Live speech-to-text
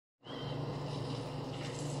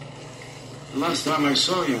The last time I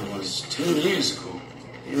saw you was 10 years ago.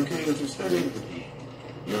 You came to study with me.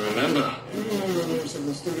 You remember? I remember most of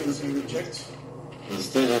the students I reject.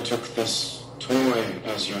 Instead, I took this toy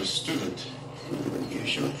as your student. You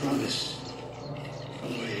showed promise.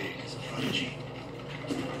 Toy is a prodigy.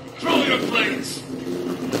 Throw your blades!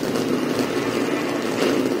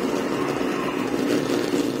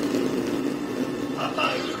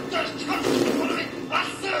 Papa, you just touched my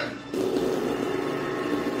bastard!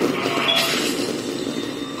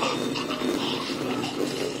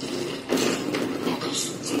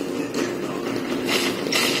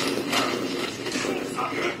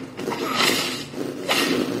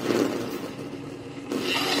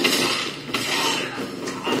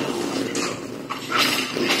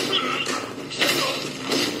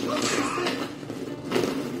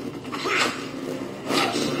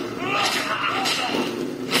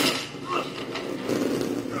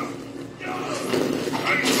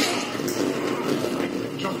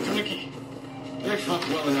 They fought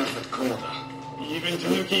well enough at Korda. Even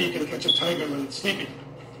Tanuki can catch a tiger when it's sleeping.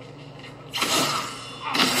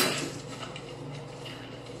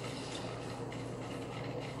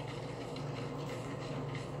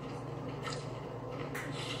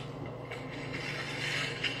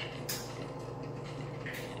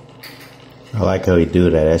 I like how he do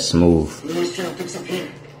that. That's smooth. The noise trail picks up here.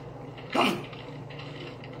 Come!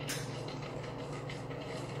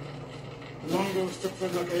 The Mongols took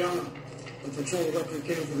Fort Nakayama, but the trail likely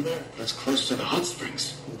came from there. That's close to the hot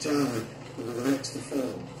springs. The town will be the next to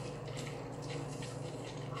fall.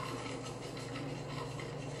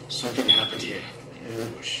 Something happened here.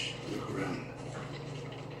 Ambush. Look around.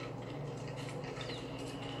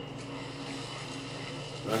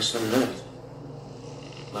 Nice and red.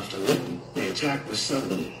 Left a litten. The attack was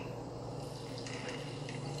sudden.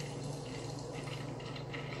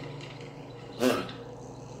 Blood.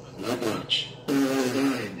 But not much.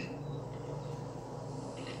 Everyone died.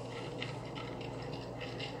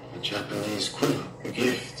 A Japanese quiver. A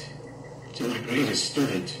gift to my greatest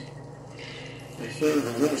student. I fear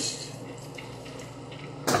the worst.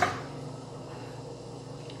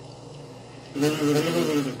 Then I would never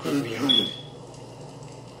leave the quiver behind.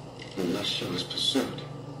 Unless she was pursued.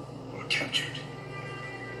 Or captured.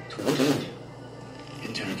 To what end?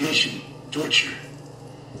 Interrogation. Torture.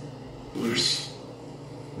 Worse.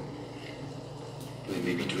 They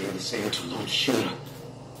may be doing the same to Lord Shura.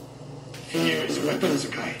 Fear is a weapon,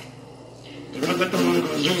 Sakai. Do not let the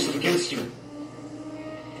Mongols use it against you.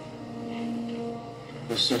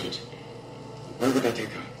 Pursued it. Where would I take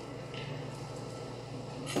her?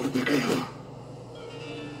 Fort Nakayama.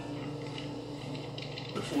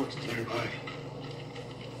 The fort is nearby.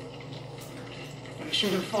 I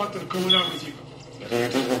should have fought them coming out with you. But I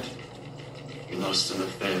didn't. You lost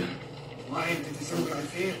enough there. Why did the samurai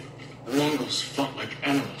fail? The Mongols fought like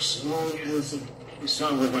animals. Long answer. We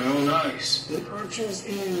saw with my own eyes. The archer's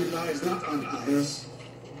aim relies not on eyes,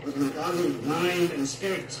 but on body, mind, and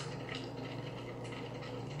spirit.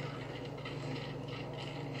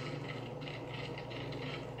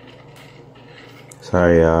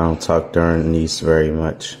 Sorry, I don't talk during these very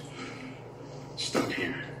much. Stop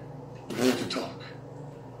here. We need to talk.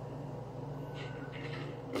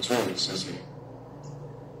 What's wrong, Sensei?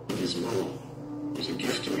 This bow was a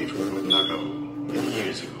gift to me from Lord Nagao many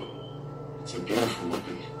years ago. It's a beautiful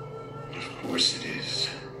weapon. Of course it is.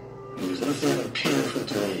 There was nothing more painful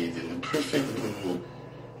to me than the perfect bow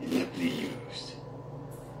ineptly used.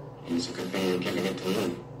 It's a good thing you're giving it to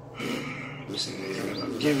me. Listen, Nathan,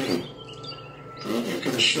 about giving. Prove you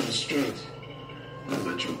can shoot straight. I'll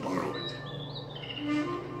let you borrow it.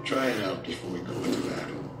 Try it out before we go into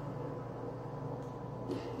battle.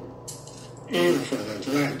 Aim for that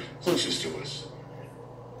lamp closest to us.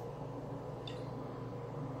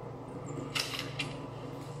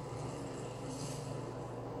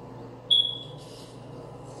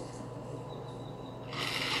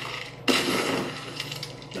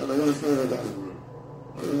 Now the one further down the room.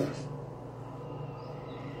 On the left.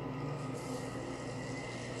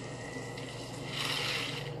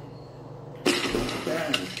 Not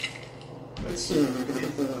bad. Let's see if I can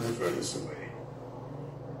hit the one furthest away.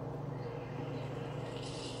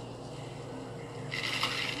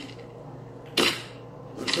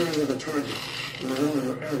 Return to the target. And the one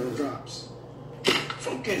your arrow drops.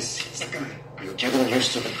 Focus, Sakai. I'm getting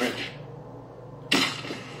used to the grip.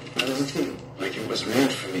 How does it feel? Like it was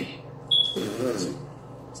made for me. It wasn't.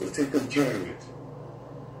 So take good care of it.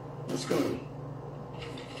 Let's go.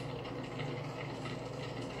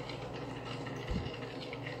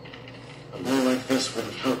 A bow like this would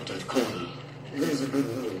have helped at Kona. It is a good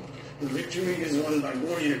move. The victory is won by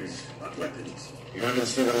warriors, not weapons. You haven't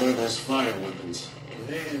seen the Mongols fire weapons. And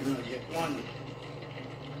they have not yet won.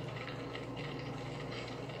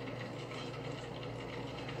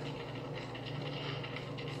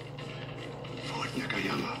 Fort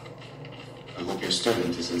Nakayama. I hope your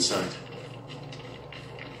student is inside.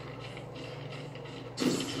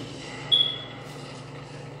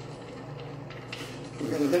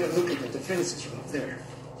 We've got a better look at the defenses from up there.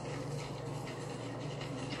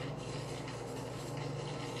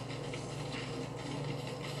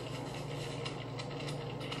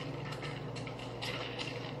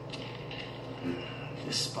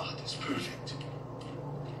 This spot is perfect.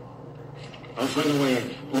 I'll find a way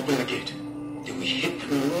in. Open the gate. Then we hit them.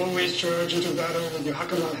 We'll always charge into battle with your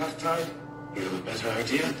hakama half-tied. You have a better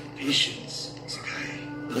idea? Patience, Sakai.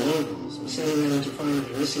 The Mongols will send men to find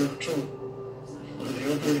the Russian patrol. When they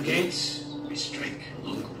open the gates, we strike. The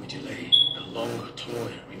longer we delay, the longer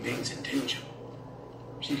Tomoe remains in danger.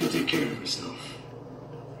 She can take care of herself.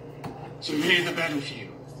 Survey the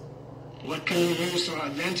battlefield. What can we use to our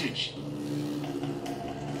advantage?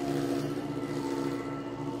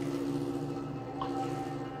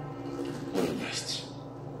 Water nests.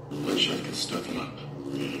 One shot can start them up.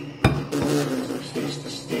 The Mongols have faced a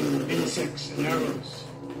sting of insects and arrows.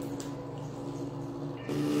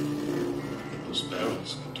 Those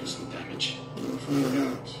barrels can do some damage. We'll find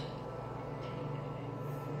out.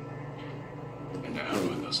 And the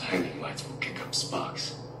arrow and those hanging lights will kick up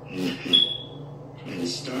sparks. And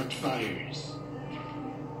start fires.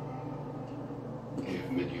 They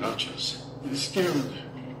have many archers. They're skilled,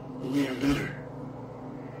 but we are better.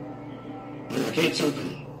 When the gates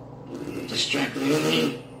open, distract the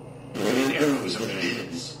enemy, and rain arrows on their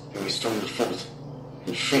heads. Then we storm the fort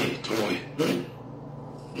and free Tomoe. Good.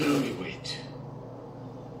 Now we wait.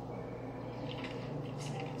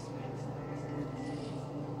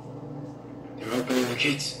 They're opening the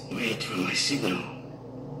gates. Wait for my signal.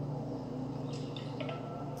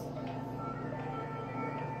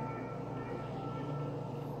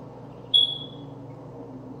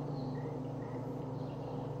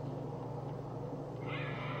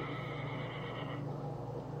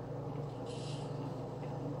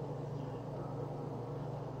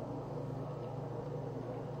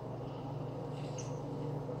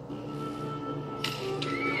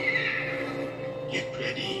 Get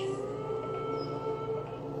ready.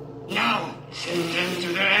 Now, send them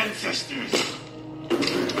to their ancestors.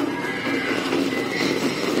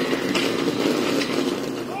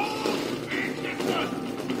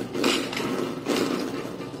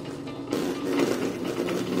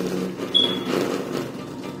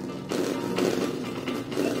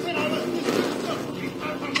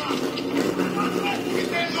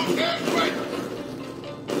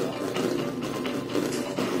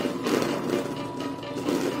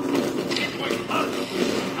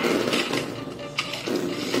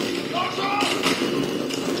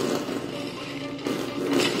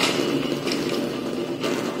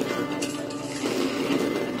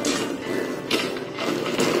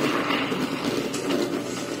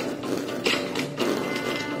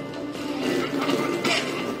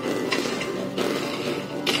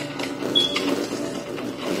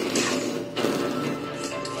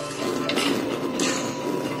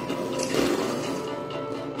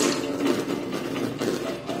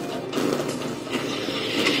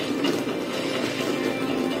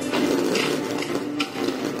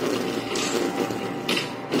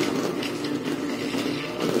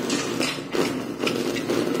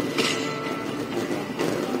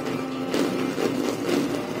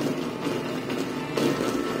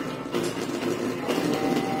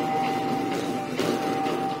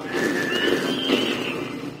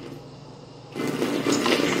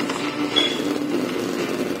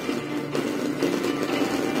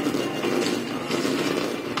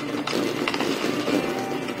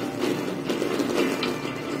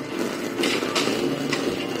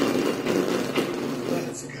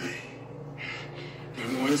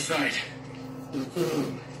 Inside. Look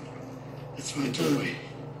around. It's my doorway.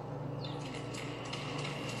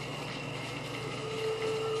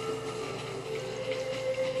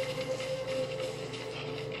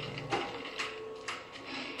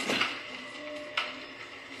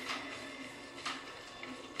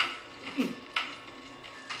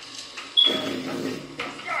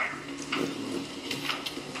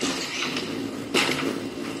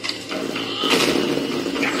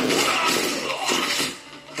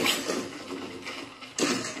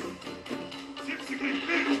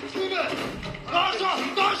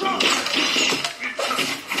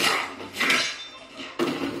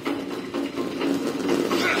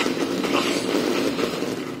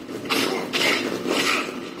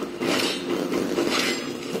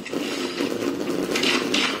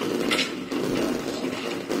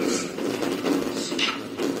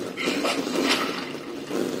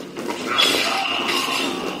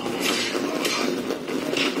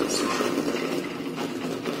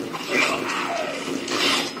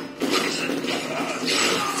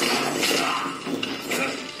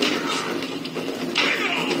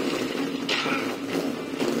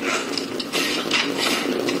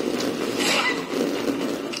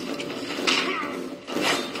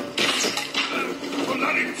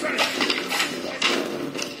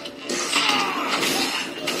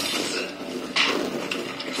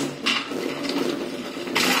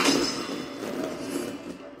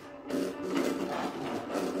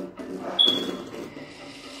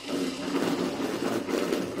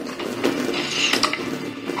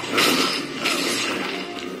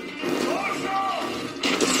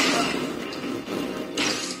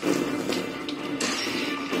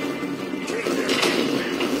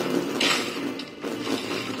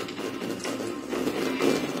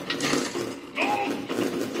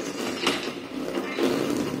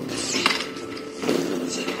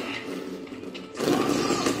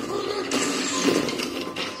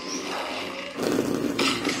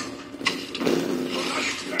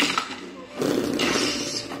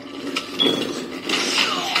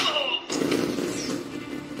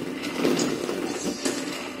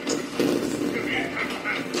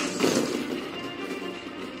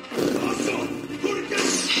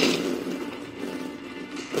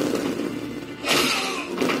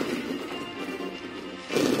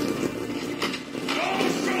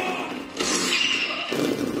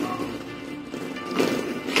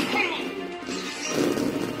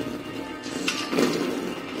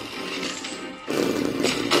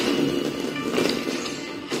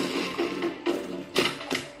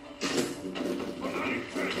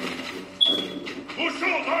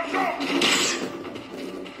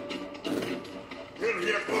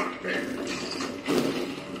 Guardia forte!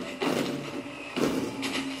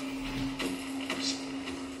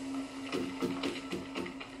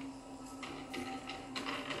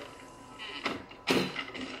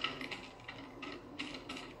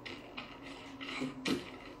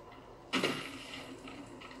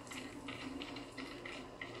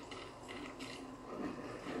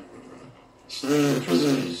 So the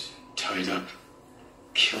prison is tied up,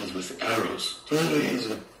 killed with arrows.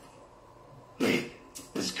 Wait,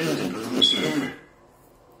 it's pendant on the server.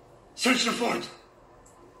 Search the fort!